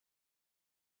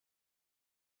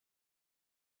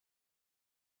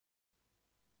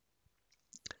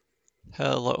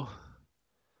Hello.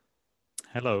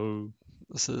 Hello.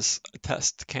 This is a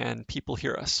test. Can people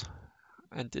hear us?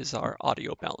 And is our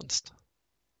audio balanced?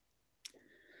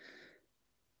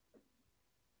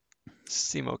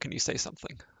 Simo, can you say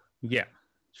something? Yeah,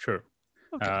 sure.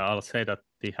 Okay. I'll say that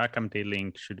the HackMD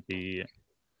link should be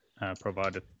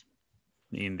provided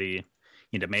in the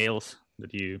mails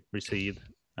that you received.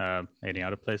 Any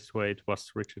other place where it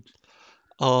was, Richard?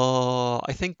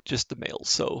 I think just the mail.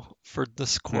 So for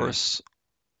this Hmm. course,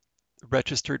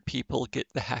 registered people get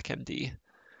the HackMD,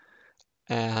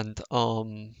 and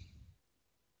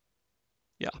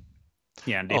yeah.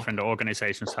 Yeah, and Oh, different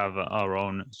organizations have our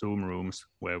own Zoom rooms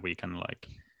where we can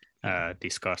yeah.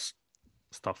 discuss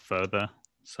stuff further.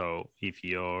 So if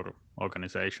your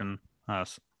organization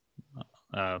has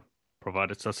uh,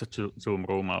 provided such a Zoom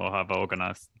room or have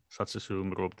organized such a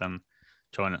Zoom group, then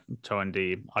join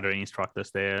the other instructors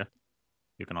there.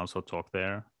 You can also talk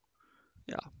there.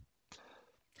 Yeah.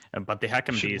 But the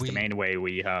HackMD Should is the we? main way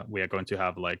we are going to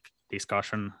have like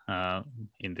discussion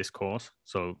in this course.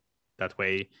 So that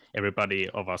way, everybody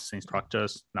of us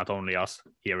instructors, not only us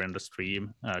here in the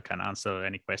stream, can answer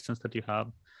any questions that you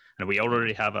have. And we Yeah.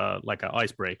 already have a like an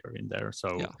icebreaker in there. So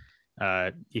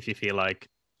Yeah. if you feel like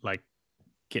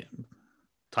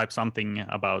type something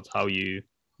about how you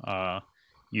are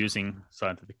using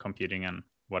scientific computing and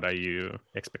what are your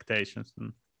expectations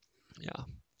and Yeah.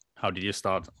 how did you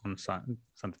start on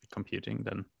scientific computing,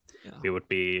 then Yeah. we would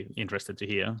be interested to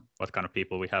hear what kind of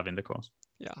people we have in the course.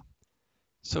 Yeah.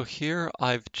 So here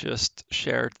I've just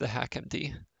shared the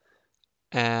HackMD,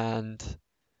 and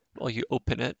well, you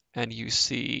open it and you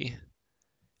see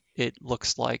it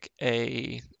looks like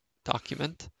a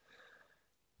document.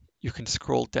 You can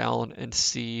scroll down and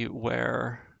see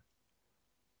where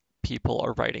people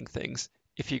are writing things.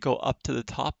 If you go up to the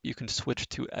top, you can switch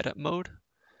to edit mode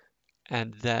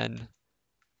and then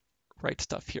write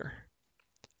stuff here.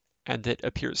 And it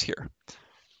appears here.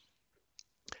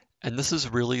 And this is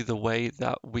really the way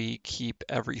that we keep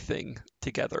everything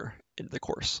together in the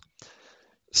course.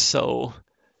 So,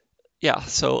 yeah,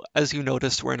 so as you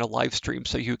noticed, we're in a live stream,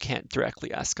 so you can't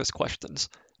directly ask us questions.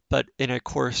 But in a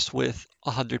course with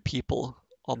 100 people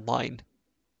online,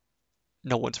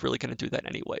 no one's really going to do that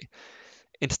anyway.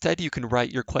 Instead, you can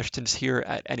write your questions here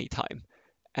at any time.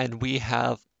 And we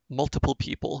have multiple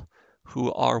people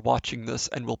who are watching this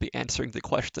and will be answering the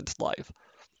questions live.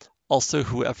 Also,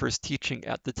 whoever's teaching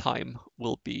at the time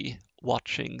will be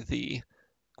watching the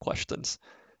questions,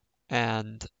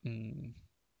 and and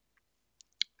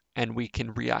we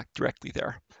can react directly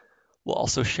there. We'll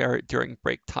also share it during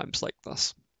break times like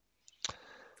this.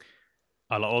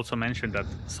 I'll also mention that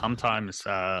sometimes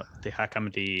the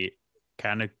HackMD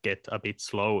can get a bit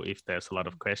slow if there's a lot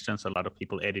of questions, a lot of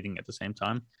people editing at the same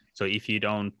time. So if you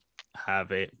don't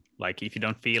have it, like if you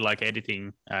don't feel like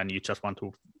editing and you just want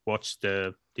to watch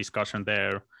the discussion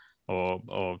there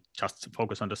or just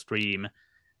focus on the stream,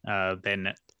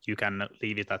 then you can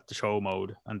leave it at the show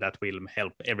mode, and that will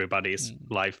help everybody's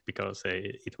Mm, life because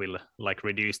it will like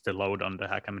reduce the load on the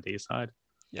HackMD side.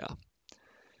 yeah,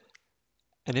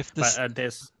 and if But this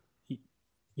there's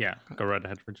yeah, go right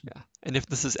ahead, Richard. yeah, and if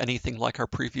this is anything like our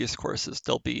previous courses,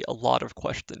 there'll be a lot of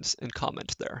questions and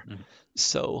comments there. Mhm.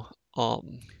 So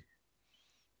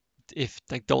if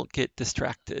like don't get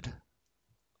distracted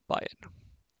by it.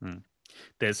 Mm.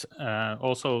 There's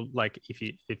also like if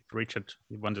Richard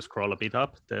you want to scroll a bit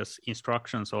up, there's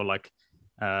instructions or like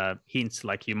hints.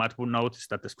 Like you might notice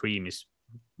that the stream is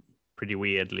pretty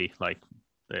weirdly like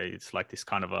it's like this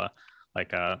kind of a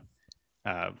like a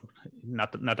uh,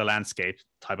 not a landscape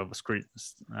type of a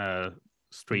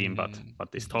stream,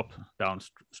 but this Mhm. top down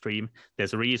stream.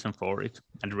 There's a reason for it,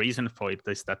 and the reason for it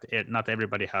is that not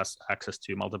everybody has access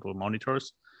to multiple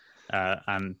monitors.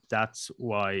 And that's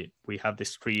why we have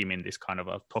this stream in this kind of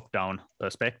a top-down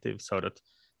perspective, so that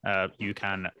you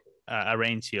can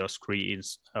arrange your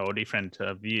screens or different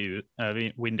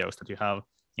windows that you have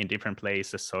in different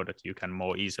places, so that you can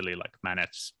more easily like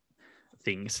manage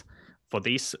things. For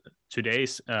this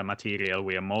today's material,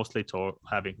 we are mostly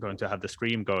going to have the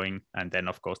stream going, and then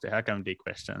of course the HackMD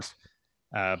questions.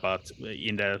 But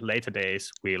in the later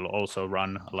days, we'll also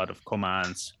run a lot of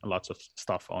commands, lots of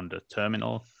stuff on the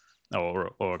terminal,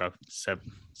 or a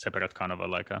separate kind of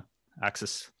like a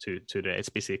access to the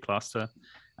HPC cluster.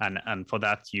 And for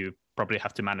that, you probably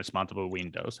have to manage multiple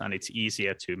windows, and it's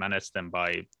easier to manage them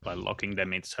by locking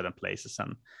them in certain places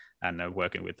and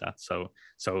working with that. So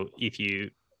if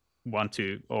you want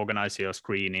to organize your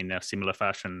screen in a similar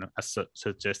fashion as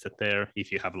suggested there,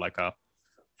 if you have like a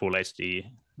full HD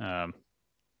um,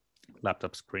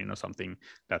 laptop screen or something,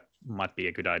 that might be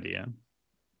a good idea.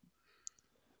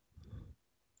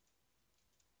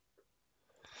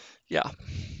 Yeah.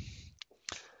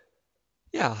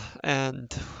 Yeah, and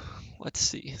let's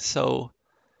see. So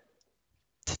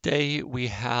today we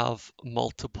have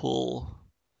multiple,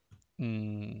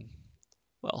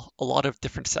 well, a lot of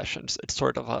different sessions. It's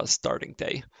sort of a starting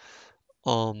day.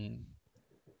 Um,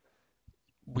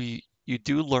 you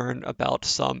do learn about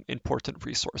some important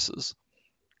resources,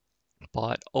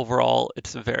 but overall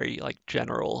it's a very like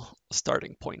general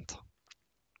starting point.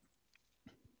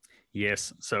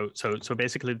 Yes. So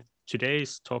basically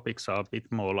today's topics are a bit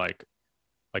more like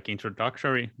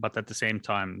introductory, but at the same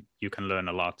time you can learn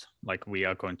a lot. Like we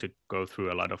are going to go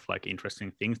through a lot of like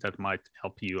interesting things that might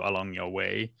help you along your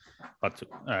way, but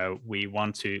we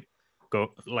want to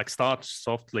go like start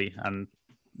softly and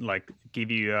like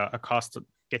give you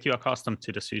get you accustomed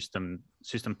to the system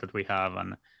that we have,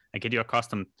 and get you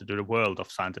accustomed to the world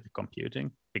of scientific computing,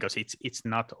 because it's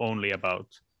not only about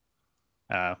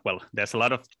well, there's a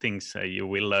lot of things you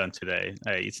will learn today.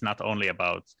 It's not only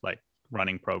about like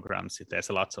running programs. There's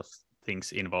a lot of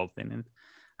things involved in it,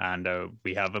 and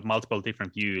we have multiple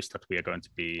different views that we are going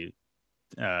to be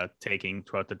taking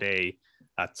throughout the day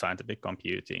at scientific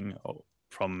computing,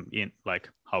 from in like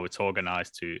how it's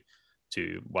organized to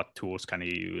what tools can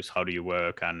you use, how do you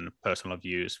work, and personal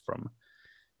views from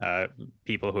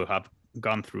people who have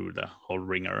gone through the whole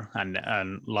ringer,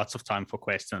 and lots of time for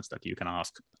questions that you can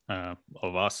ask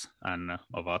of us and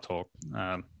of our talk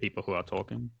people who are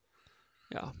talking.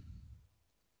 Yeah.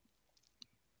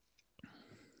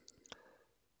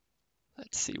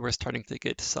 Let's see, we're starting to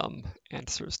get some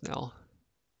answers now.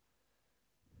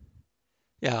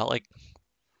 Yeah, like,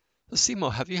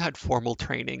 Simo, have you had formal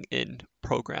training in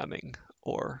programming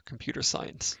or computer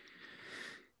science?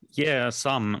 Yeah,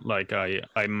 some like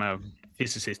I'm a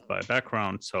physicist by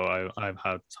background, so I've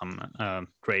had some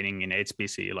training in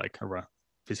HPC, like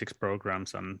physics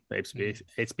programs, and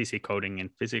HPC coding in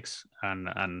physics,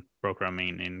 and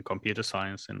programming in computer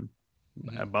science. And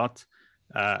but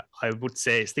I would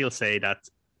still say that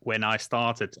when I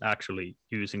started actually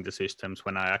using the systems,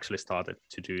 when I actually started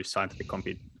to do scientific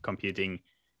computing,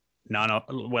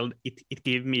 it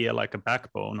gave me like a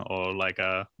backbone, or like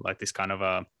this kind of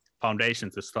a foundation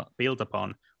to build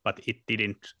upon, but it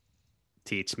didn't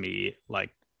teach me like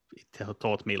it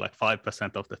taught me like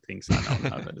 5% of the things I know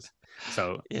nowadays.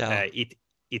 So Yeah.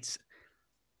 it's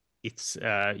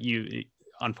you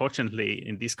unfortunately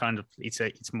in this kind of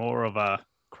it's more of a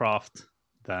craft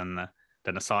than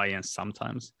a science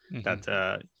sometimes,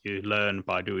 that you learn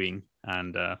by doing,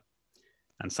 and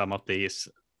some of these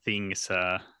things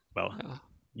well,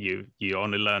 Yeah. you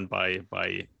only learn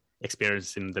by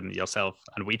experiencing them yourself,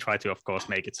 and we try to of course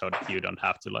make it so that you don't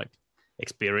have to like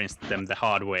experience them the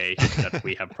hard way that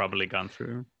we have probably gone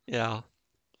through. Yeah.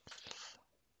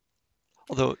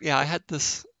 Although, yeah, I had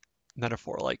this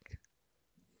metaphor like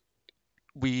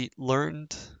we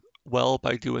learned well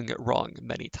by doing it wrong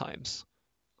many times.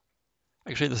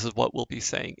 Actually, this is what we'll be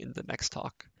saying in the next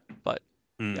talk. But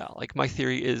Mm. yeah, like my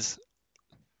theory is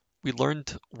we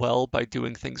learned well by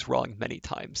doing things wrong many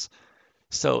times.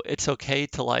 So it's okay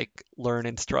to like learn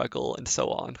and struggle and so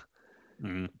on.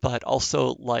 Mm. But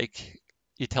also, like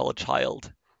you tell a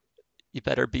child, you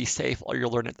better be safe or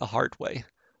you'll learn it the hard way.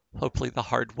 Hopefully, the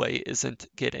hard way isn't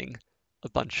getting a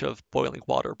bunch of boiling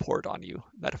water poured on you,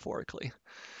 metaphorically.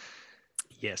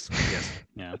 Yes,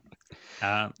 yeah.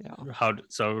 Yeah.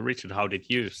 So Richard, how did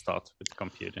you start with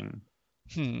computing?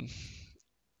 Hmm.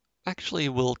 Actually,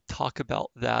 we'll talk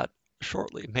about that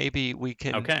shortly. Maybe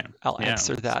Okay, I'll yeah,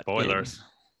 answer that in, spoilers.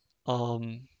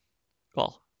 um,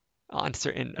 well, I'll answer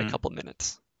in a Mm. couple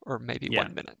minutes or maybe Yeah,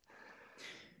 1 minute.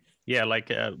 yeah, like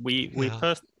we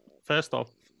Yeah. first off,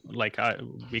 like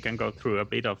we can go through a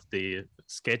bit of the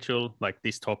schedule. Like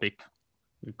this topic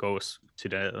goes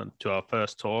to our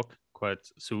first talk quite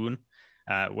soon,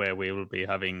 where we will be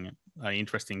having an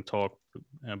interesting talk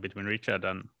between Richard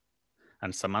and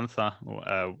Samantha,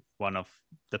 one of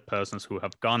the persons who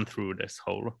have gone through this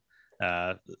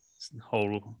uh,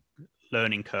 whole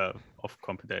learning curve of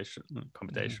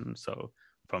computation. So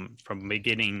from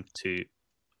beginning to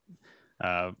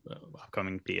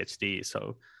upcoming PhD.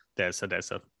 So there's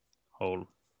a whole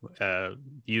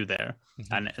view there,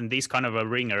 Hmm. and this kind of a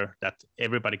ringer that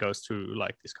everybody goes through,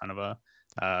 like this kind of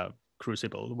a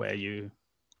crucible where you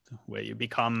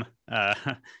become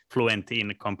fluent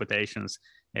in computations.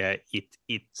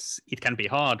 It can be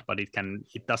hard, but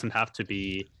it doesn't have to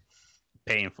be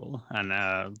painful,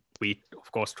 and we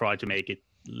of course try to make it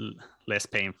less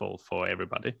painful for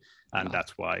everybody, and Yeah.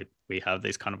 that's why we have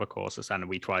these kind of a courses, and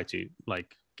we try to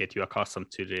like get you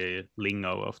accustomed to the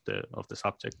lingo of the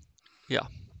subject. Yeah.